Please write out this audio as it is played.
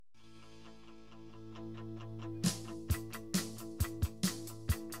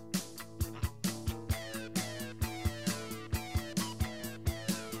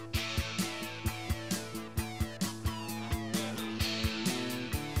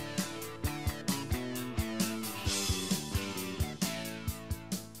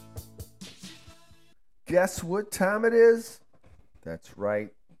Guess what time it is? That's right.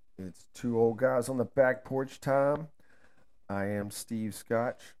 It's two old guys on the back porch time. I am Steve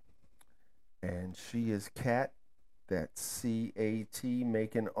Scotch, and she is Kat. That's C-A-T,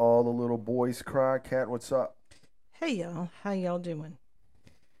 making all the little boys cry. Kat, what's up? Hey y'all, how y'all doing?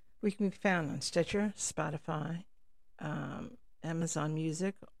 We can be found on Stitcher, Spotify, Amazon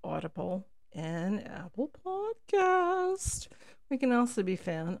Music, Audible, and Apple Podcast. We can also be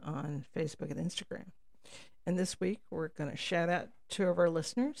found on Facebook and Instagram. And this week we're going to shout out two of our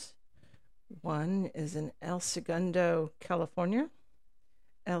listeners. One is in El Segundo, California.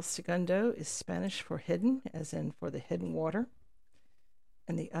 El Segundo is Spanish for hidden, as in for the hidden water.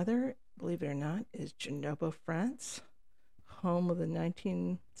 And the other, believe it or not, is Grenoble, France, home of the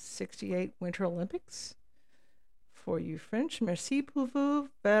 1968 Winter Olympics. For you French, merci pour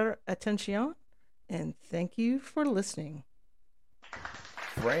votre attention, and thank you for listening.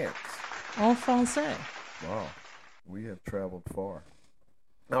 France. En français. Wow, we have traveled far.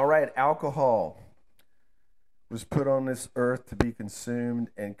 All right, alcohol was put on this earth to be consumed,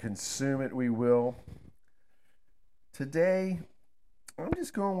 and consume it we will. Today, I'm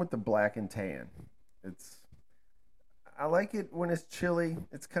just going with the black and tan. I like it when it's chilly.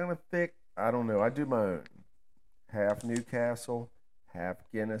 It's kind of thick. I don't know. I do my own. Half Newcastle, half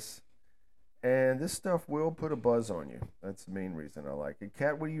Guinness. And this stuff will put a buzz on you. That's the main reason I like it.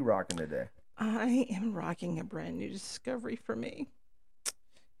 Kat, what are you rocking today? I am rocking a brand new discovery for me.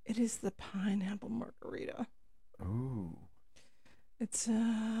 It is the pineapple margarita. Ooh. It's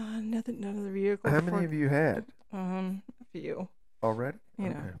another vehicle. How many have you had? A few. Already? You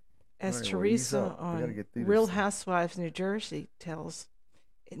know, Okay. as All right, Teresa well, we gotta on get through Real this. Housewives New Jersey tells,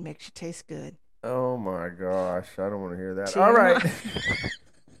 it makes you taste good. Oh my gosh, I don't want to hear that. TMI. All right.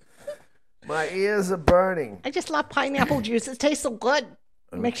 My ears are burning. I just love pineapple juice. It tastes so good.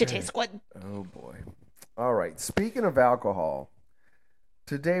 It makes you Okay. taste good. Oh boy. All right. Speaking of alcohol,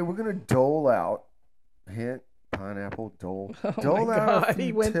 today we're gonna dole out. Hint pineapple dole. Oh Dole my out a God, few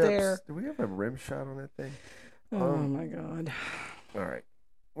he went tips. there. Do we have a rim shot on that thing? Oh my God. All right.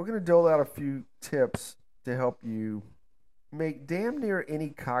 We're gonna dole out a few tips to help you make damn near any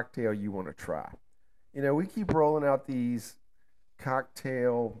cocktail you want to try. You know, we keep rolling out these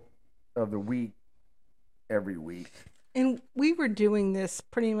cocktail of the week every week. And we were doing this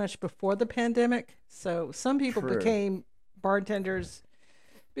pretty much before the pandemic. So some people True. became bartenders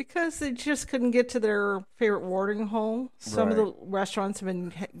because they just couldn't get to their favorite watering hole. Some of Right. the restaurants have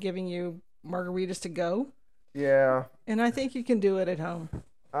been giving you margaritas to go. Yeah, And I think you can do it at home.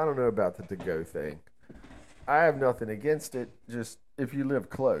 I don't know about the to-go thing. I have nothing against it, just if you live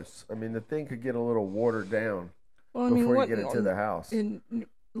close. I mean, the thing could get a little watered down Well, I before mean, what you get it to the house. in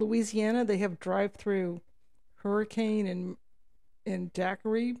Louisiana they have drive-through Hurricane and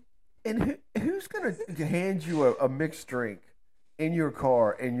Daiquiri. And who's going to hand you a mixed drink in your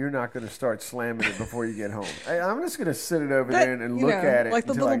car and you're not going to start slamming it before you get home? I'm just going to sit it over That- there and you look know, at it like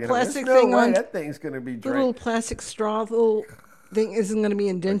the until I little get home. plastic There's no thing way on- that thing's going to be The little drank. plastic straw, the little thing isn't going to be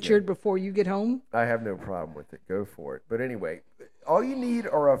indentured before you get home. I have no problem with it. Go for it. But anyway, all you need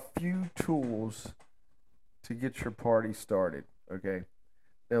are a few tools to get your party started. Okay.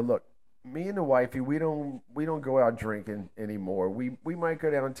 Now look, me and the wifey, we don't go out drinking anymore. We might go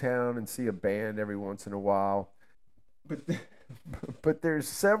downtown and see a band every once in a while, but but there's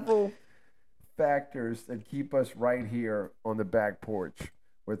several factors that keep us right here on the back porch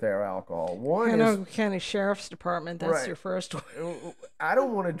with our alcohol. One is Hanover County Sheriff's Department, that's Right. your first one. I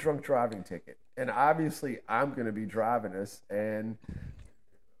don't want a drunk driving ticket. And obviously, I'm going to be driving us, and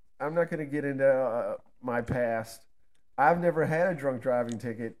I'm not going to get into my past. I've never had a drunk driving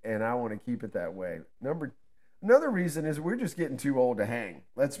ticket, and I want to keep it that way. Another reason is we're just getting too old to hang.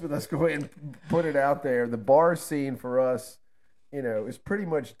 Let's go ahead and put it out there. The bar scene for us, is pretty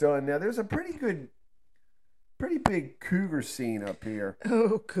much done. Now, there's a pretty big cougar scene up here.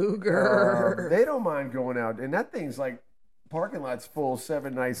 Oh, cougar. They don't mind going out, and that thing's like parking lot's full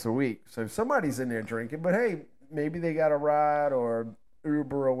 7 nights a week. So somebody's in there drinking, but hey, maybe they got a ride or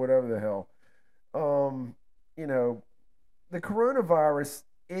Uber or whatever the hell. The coronavirus,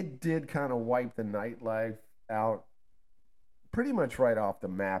 it did kind of wipe the nightlife out pretty much right off the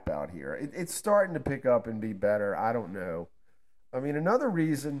map out here. It's starting to pick up and be better. I don't know. I mean, another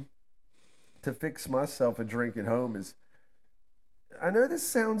reason to fix myself a drink at home is, I know this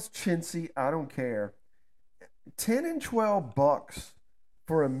sounds chintzy. I don't care. 10 and $12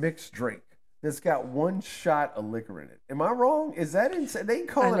 for a mixed drink that's got one shot of liquor in it. Am I wrong? Is that insane? They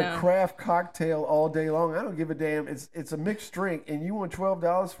call I it know. a craft cocktail all day long. I don't give a damn. It's a mixed drink, and you want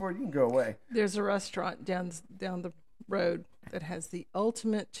 $12 for it, you can go away. There's a restaurant down the road that has the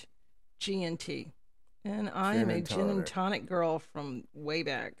ultimate G&T. And I Gin am a and gin and tonic. tonic girl from way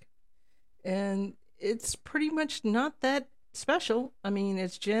back. And it's pretty much not that special. I mean,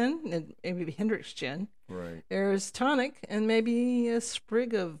 it's gin and maybe Hendrix gin. Right. There's tonic and maybe a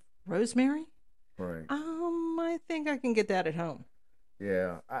sprig of rosemary. Right. I think I can get that at home.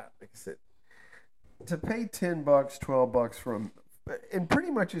 Yeah. Like I said, to pay $10, $12 from, and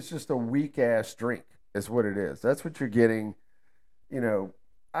pretty much it's just a weak ass drink, is what it is. That's what you're getting. You know,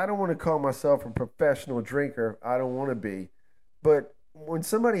 I don't want to call myself a professional drinker. I don't want to be. But when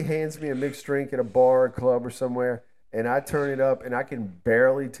somebody hands me a mixed drink at a bar or club or somewhere, and I turn it up and I can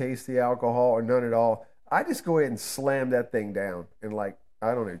barely taste the alcohol or none at all, I just go ahead and slam that thing down in like,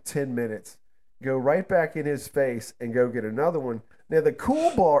 I don't know, 10 minutes. Go right back in his face and go get another one. Now, the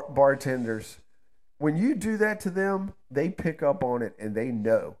cool bartenders, when you do that to them, they pick up on it and they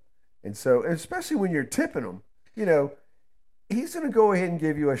know. And so, especially when you're tipping them, you know, he's going to go ahead and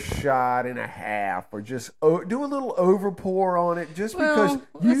give you a shot and a half or just do a little overpour on it just because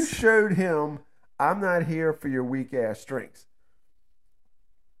Well, you showed him I'm not here for your weak ass drinks.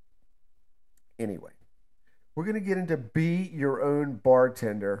 Anyway, we're going to get into be your own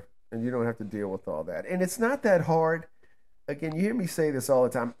bartender and you don't have to deal with all that. And it's not that hard. Again, you hear me say this all the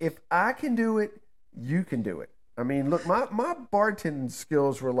time. If I can do it, you can do it. I mean, look, my bartending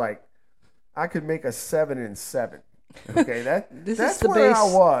skills were like I could make a 7 and 7. Okay, that's where I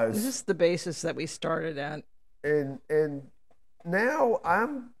was. This is the basis that we started at. And now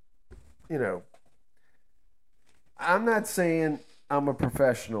you know, I'm not saying I'm a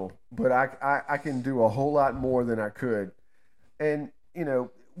professional, but I can do a whole lot more than I could. And you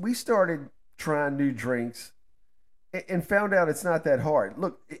know, we started trying new drinks and found out it's not that hard.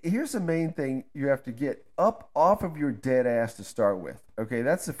 Look, here's the main thing you have to get up off of your dead ass to start with. Okay,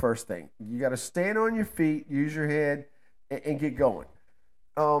 that's the first thing. You got to stand on your feet, use your head, and get going.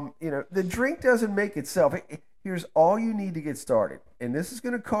 You know, the drink doesn't make itself. Here's all you need to get started, and this is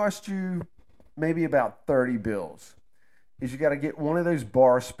going to cost you maybe about 30 bills. Is you got to get one of those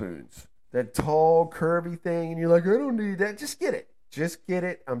bar spoons, that tall, curvy thing, and you're like, I don't need that. Just get it. Just get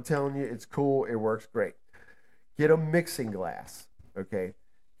it. I'm telling you, it's cool. It works great. Get a mixing glass, okay?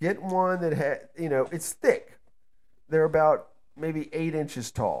 Get one that had, you know, it's thick. They're about maybe 8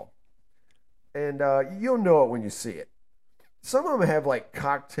 inches tall. And you'll know it when you see it. Some of them have like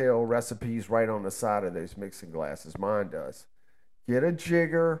cocktail recipes right on the side of those mixing glasses. Mine does. Get a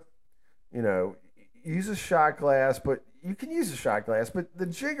jigger, you know, use a shot glass, but you can use a shot glass, but the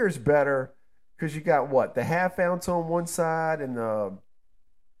jigger's better because you got what? The half ounce on one side and the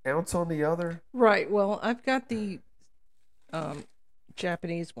ounce on the other? Right. Well, I've got the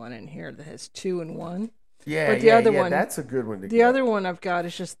Japanese one in here that has 2 and 1. Yeah, but the other one, that's a good one to the get. other one I've got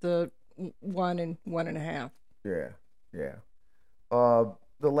is just the 1 and 1.5. Yeah, yeah.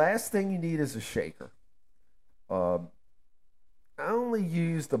 The last thing you need is a shaker. I only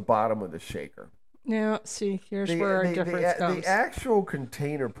use the bottom of the shaker. Now, see, here's where our difference comes. The actual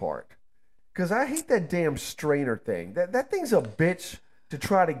container part, because I hate that damn strainer thing. That thing's a bitch to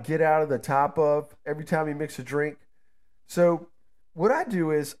try to get out of the top of every time you mix a drink. So what I do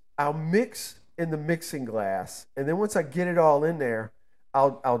is I'll mix in the mixing glass, and then once I get it all in there,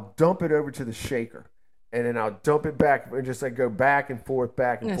 I'll dump it over to the shaker, and then I'll dump it back and just like go back and forth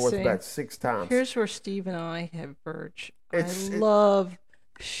about 6 times. Here's where Steve and I have verged. I love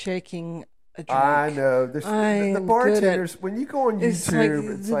shaking a drink. I know the bartenders when you go on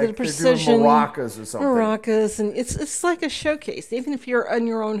YouTube, it's like the they're doing maracas or something. Maracas, and it's like a showcase, even if you're in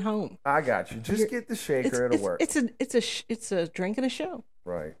your own home. I got you. Just get the shaker; it'll work. It's a drink and a show.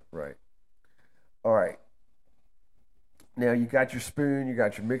 Right. All right. Now you got your spoon, you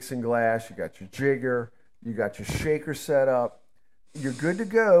got your mixing glass, you got your jigger, you got your shaker set up. You're good to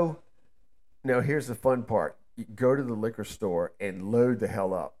go. Now here's the fun part. You go to the liquor store and load the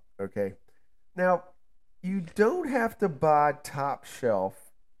hell up, okay? Now, you don't have to buy top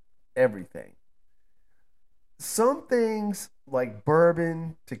shelf everything. Some things like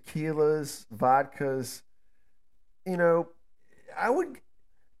bourbon, tequilas, vodkas, you know,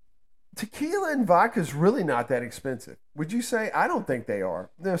 tequila and vodka is really not that expensive. Would you say? I don't think they are.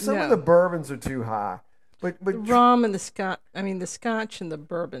 No, some of the bourbons are too high. But the rum and the scotch and the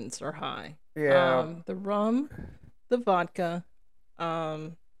bourbons are high. Yeah. The rum, the vodka,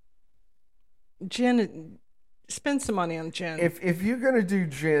 gin. Spend some money on gin. If you're gonna do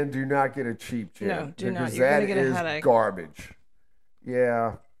gin, do not get a cheap gin. No, do not. Because You're that gonna get a is headache. garbage.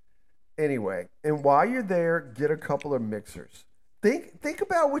 Yeah. Anyway, and while you're there, get a couple of mixers. Think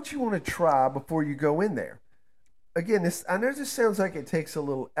about what you want to try before you go in there. Again, I know this sounds like it takes a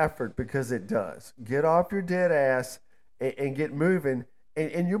little effort because it does. Get off your dead ass and get moving.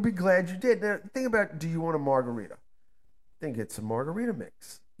 and you'll be glad you did. Now, think about, do you want a margarita? Then get some margarita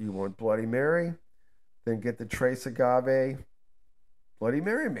mix. You want Bloody Mary? Then get the Trace Agave Bloody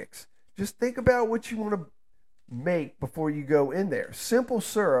Mary mix. Just think about what you want to make before you go in there. Simple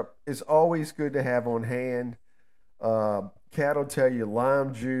syrup is always good to have on hand. Kat will tell you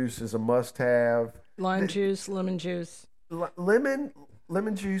lime juice is a must-have. Lime juice, lemon juice,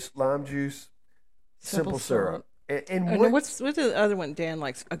 Lemon juice, lime juice, simple syrup. And Oh, no, what's the other one Dan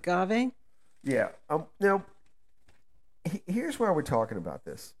likes? Agave? Yeah. Now, here's why we're talking about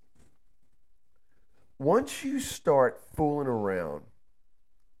this. Once you start fooling around,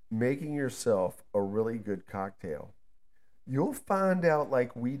 making yourself a really good cocktail, you'll find out,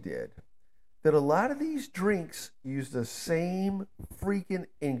 like we did, that a lot of these drinks use the same freaking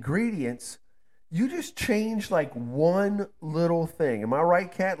ingredients. You just change like one little thing. Am I right,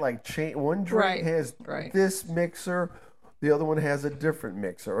 Kat? Like one drink has this mixer, the other one has a different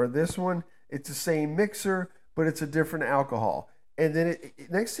mixer, or this one it's the same mixer but it's a different alcohol. And then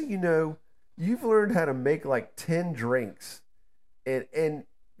next thing you know, you've learned how to make like 10 drinks, and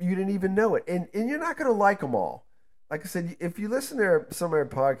you didn't even know it. And you're not going to like them all. Like I said, if you listen to some of our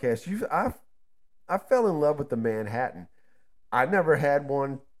podcasts, I fell in love with the Manhattan. I never had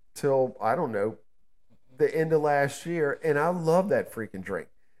one till, I don't know, the end of last year, and I love that freaking drink.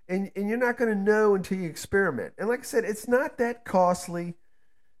 And you're not going to know until you experiment. And like I said, it's not that costly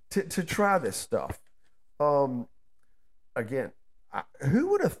to try this stuff. Again, who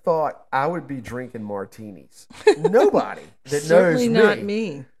would have thought I would be drinking martinis? Nobody that Certainly knows me. not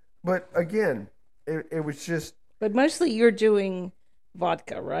me. But again, it was just. But mostly you're doing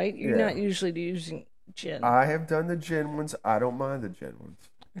vodka, right? You're not usually using gin. I have done the gin ones. I don't mind the gin ones.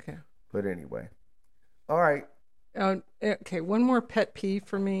 Okay. But anyway. All right. Okay, one more pet peeve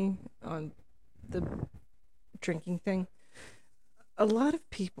for me on the drinking thing. A lot of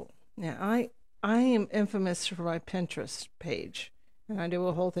people. Now, I am infamous for my Pinterest page, and I do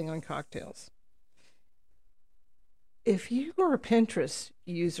a whole thing on cocktails. If you are a Pinterest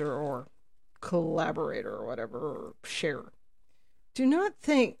user or collaborator or whatever, or sharer, do not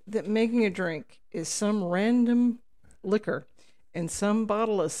think that making a drink is some random liquor in some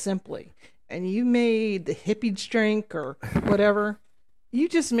bottle of Simply, and you made the hippies drink or whatever. You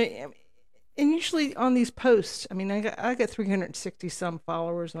just made, and usually on these posts, I mean, I got 360 some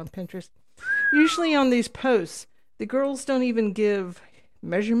followers on Pinterest. Usually on these posts, the girls don't even give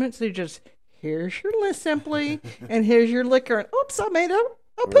measurements. They just, here's your list Simply, and here's your liquor, and oops, I made a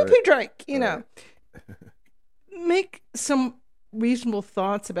poo-poo drink, you know. Make some reasonable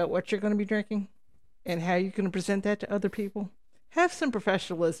thoughts about what you're going to be drinking and how you're going to present that to other people. Have some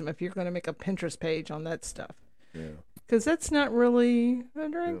professionalism if you're going to make a Pinterest page on that stuff. Yeah. Because that's not really a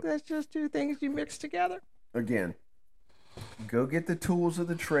drink. That's just two things you mix together. Again, go get the tools of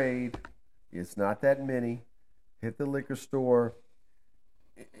the trade. It's not that many. Hit the liquor store.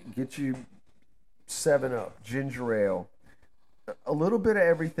 Get you 7-Up, ginger ale, a little bit of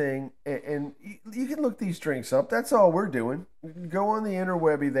everything, and you can look these drinks up. That's all we're doing. Go on the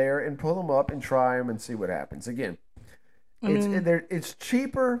interwebby there and pull them up and try them and see what happens. Again, it's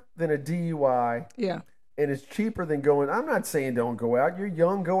cheaper than a DUI. Yeah. And it's cheaper than going. I'm not saying don't go out. You're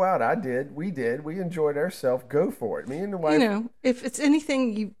young, go out. I did. We did. We enjoyed ourselves. Go for it. Me and the wife. You know, if it's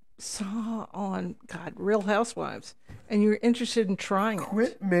anything you saw on, Real Housewives, and you're interested in trying it.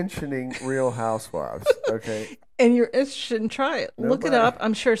 Quit mentioning Real Housewives, okay? And you're interested in try it. Look it up.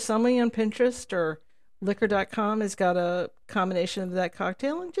 I'm sure somebody on Pinterest or liquor.com has got a combination of that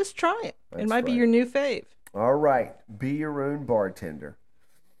cocktail, and just try it. It might be your new fave. All right. Be your own bartender.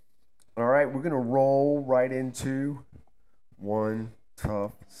 All right. We're going to roll right into one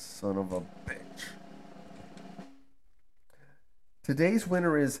tough son of a bitch. Today's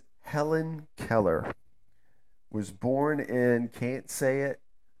winner is Helen Keller. Was born in, can't say it,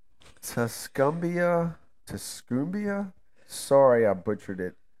 Tuscumbia. Sorry, I butchered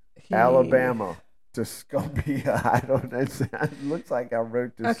it. Alabama. Tuscumbia. I don't know. It looks like I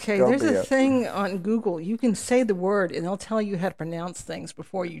wrote Tuscumbia. Okay, there's a thing on Google. You can say the word, and they'll tell you how to pronounce things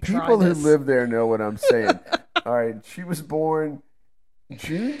before you try People this. who live there know what I'm saying. All right. She was born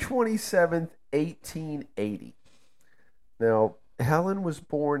June 27th, 1880. Now, Helen was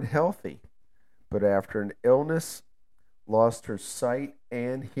born healthy, but after an illness, lost her sight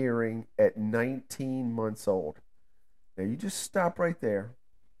and hearing at 19 months old. Now, you just stop right there.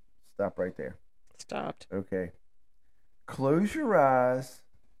 Stop right there. Stopped. Okay. Close your eyes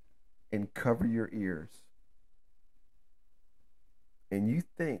and cover your ears. And you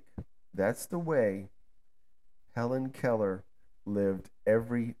think that's the way Helen Keller lived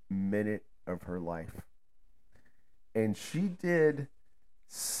every minute of her life. And she did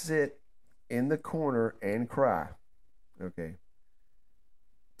sit in the corner and cry. Okay.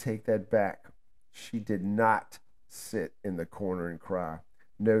 Take that back. She did not sit in the corner and cry.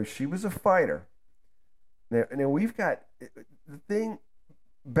 No, she was a fighter. Now we've got the thing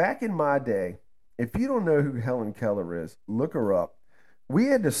back in my day. If you don't know who Helen Keller is, look her up. We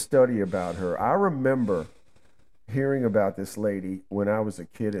had to study about her. I remember hearing about this lady when I was a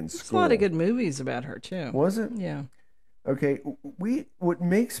kid in There's a school. lot of good movies about her too. Was it? Yeah. Okay, what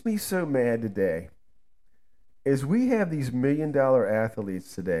makes me so mad today is we have these $1 million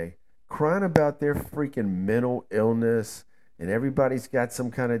athletes today crying about their freaking mental illness, and everybody's got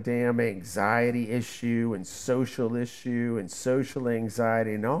some kind of damn anxiety issue and social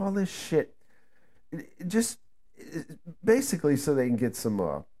anxiety and all this shit. Just basically so they can get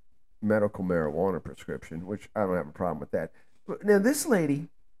some medical marijuana prescription, which I don't have a problem with that. But now this lady,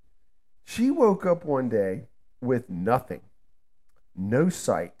 she woke up one day with nothing, no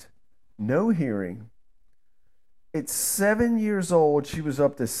sight, no hearing. At 7 years old, she was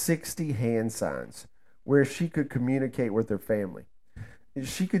up to 60 hand signs where she could communicate with her family.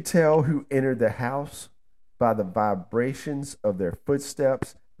 She could tell who entered the house by the vibrations of their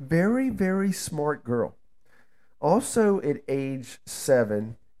footsteps. Very, very smart girl. Also, at age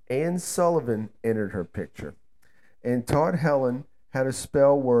 7, Anne Sullivan entered her picture and taught Helen how to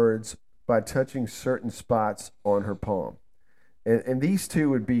spell words by touching certain spots on her palm. And these two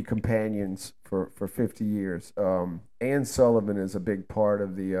would be companions for 50 years. Anne Sullivan is a big part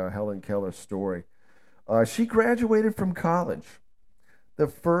of the Helen Keller story. She graduated from college, the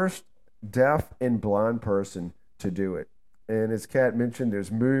first deaf and blind person to do it. And as Kat mentioned,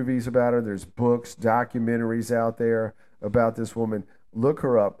 there's movies about her, there's books, documentaries out there about this woman. Look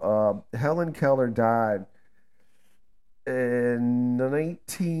her up. Helen Keller died in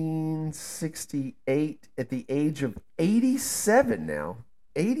 1968 at the age of 87 now.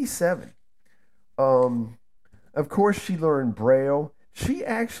 87. Of course, she learned Braille. She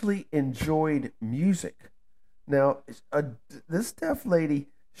actually enjoyed music. Now, this deaf lady,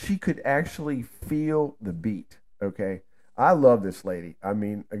 she could actually feel the beat, okay? I love this lady. I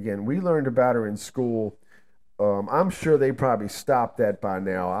mean, again, we learned about her in school. I'm sure they probably stopped that by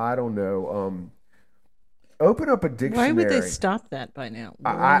now. I don't know. Open up a dictionary. Why would they stop that by now?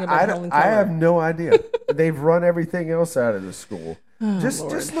 I have no idea. They've run everything else out of the school. Oh,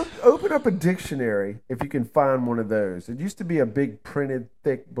 just look. Open up a dictionary if you can find one of those. It used to be a big printed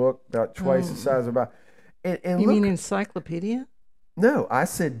thick book about twice the size of about. And you look, mean encyclopedia? No, I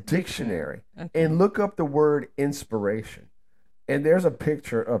said dictionary. Okay. And look up the word inspiration. And there's a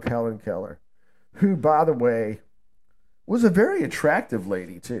picture of Helen Keller, who, by the way, was a very attractive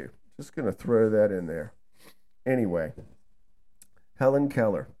lady too. Just gonna throw that in there. Anyway, Helen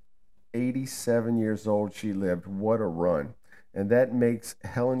Keller, 87 years old she lived. What a run. And that makes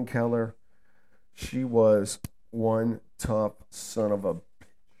Helen Keller, she was one tough son of a...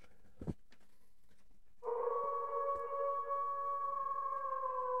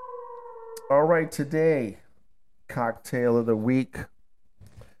 All right, today, cocktail of the week,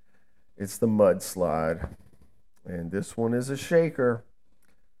 it's the mudslide. And this one is a shaker.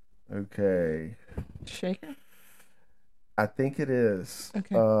 Okay. Shaker? I think it is.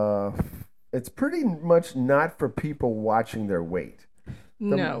 Okay. It's pretty much not for people watching their weight.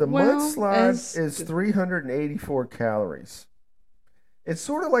 No. The well, mudslide is 384 calories. It's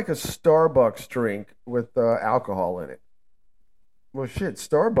sort of like a Starbucks drink with alcohol in it. Well, shit,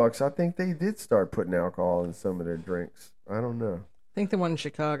 Starbucks, I think they did start putting alcohol in some of their drinks. I don't know. I think the one in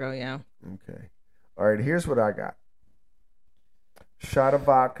Chicago, yeah. Okay. All right, here's what I got. Shot of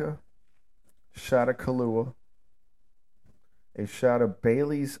vodka, shot of Kahlua, a shot of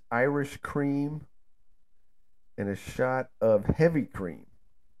Bailey's Irish Cream, and a shot of heavy cream.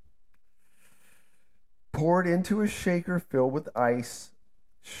 Pour it into a shaker filled with ice,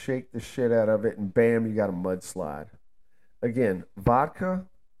 shake the shit out of it, and bam, you got a mudslide. Again, vodka,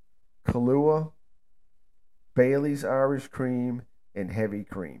 Kahlua, Bailey's Irish Cream, and heavy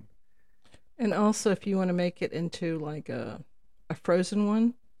cream. And also, if you want to make it into like a frozen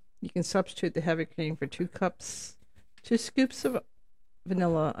one, you can substitute the heavy cream for 2 scoops of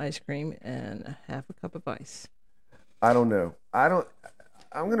vanilla ice cream and half a cup of ice. I don't know. I'm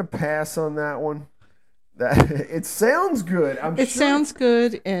gonna pass on that one. That it sounds good. It sounds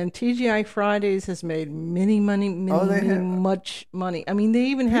good, and TGI Fridays has made much money. I mean, they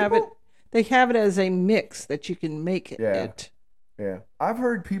even have it. They have it as a mix that you can make it. Yeah, I've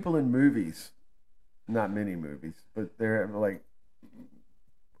heard people in movies, not many movies, but they're like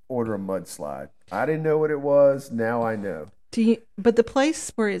order a mudslide. I didn't know what it was. Now I know. But the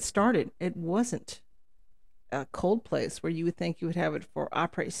place where it started, it wasn't a cold place where you would think you would have it for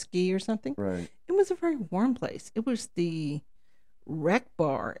après ski or something. Right. It was a very warm place. It was the Rec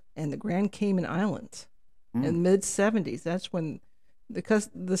Bar in the Grand Cayman Islands in the mid 70s. That's when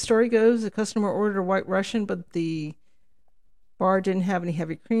the story goes the customer ordered a White Russian, but the bar didn't have any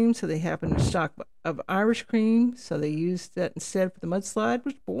heavy cream, so they happened to stock of Irish cream, so they used that instead for the mudslide.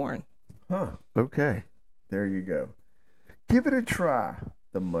 Was born. Huh. Okay. There you go. Give it a try.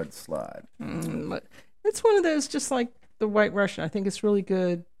 The mudslide. It's one of those just like the White Russian. I think it's really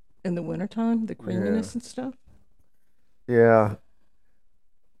good in the wintertime, the creaminess and stuff. Yeah.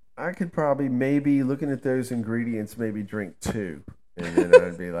 I could probably maybe, looking at those ingredients, maybe drink 2. And then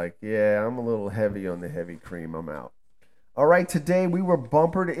I'd be like, yeah, I'm a little heavy on the heavy cream. I'm out. All right, today we were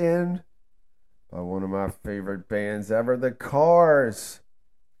bumpered in by one of my favorite bands ever, The Cars.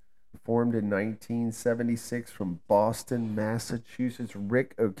 Formed in 1976 from Boston, Massachusetts.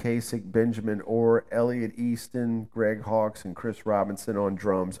 Rick Ocasek, Benjamin Orr, Elliot Easton, Greg Hawkes, and Chris Robinson on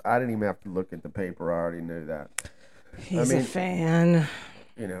drums. I didn't even have to look at the paper. I already knew that. He's a fan.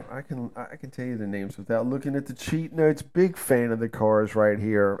 You know, I can tell you the names without looking at the cheat notes. Big fan of The Cars right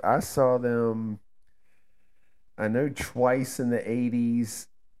here. I saw them, I know, twice in the 80s.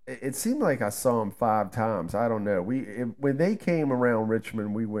 It seemed like I saw them 5 times. I don't know. When they came around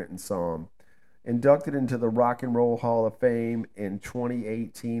Richmond, we went and saw them. Inducted into the Rock and Roll Hall of Fame in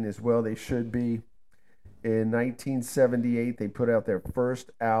 2018 as well. They should be. In 1978, they put out their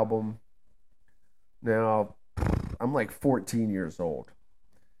first album. Now, I'm like 14 years old.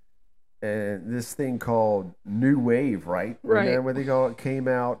 And this thing called New Wave, right? Right. And then when it came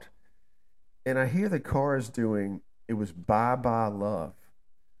out, and I hear The Cars doing, it was Bye Bye Love.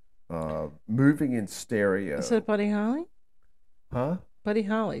 Moving in Stereo. Is that Buddy Holly? Huh? Buddy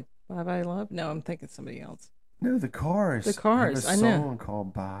Holly. Bye Bye Love? No, I'm thinking somebody else. No, The Cars. The Cars, I know. A song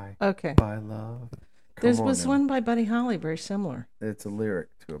called Bye. Okay. Bye Love. There was one by Buddy Holly, very similar. It's a lyric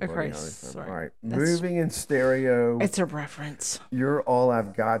to a Buddy Holly song. Sorry. All right. Moving in Stereo. It's a reference. You're All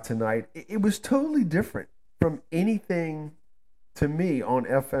I've Got Tonight. It was totally different from anything to me on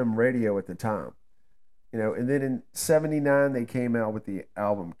FM radio at the time. You know, and then in 79, they came out with the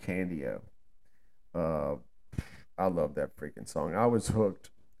album Candio. I love that freaking song. I was hooked.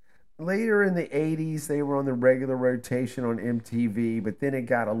 Later in the 80s, they were on the regular rotation on MTV, but then it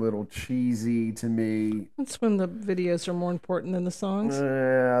got a little cheesy to me. That's when the videos are more important than the songs.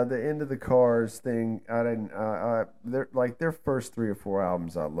 The end of the Cars thing, I didn't. They're like their first 3 or 4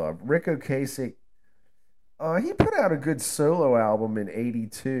 albums I loved. Rick Ocasek, he put out a good solo album in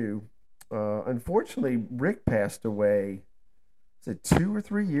 '82. Unfortunately, Rick passed away. Is it 2 or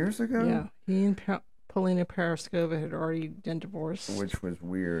 3 years ago? Yeah, he and Paulina Paraskova had already been divorced, which was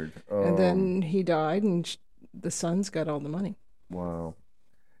weird. And then he died, and the sons got all the money. Wow.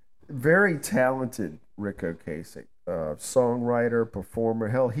 Very talented, Rick Ocasek. Songwriter, performer.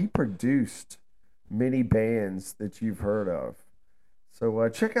 Hell, he produced many bands that you've heard of. So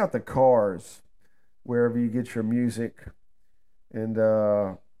check out The Cars wherever you get your music. And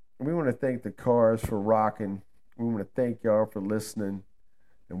we want to thank The Cars for rocking. We want to thank y'all for listening.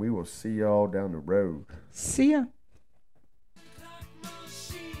 And we will see y'all down the road. See ya.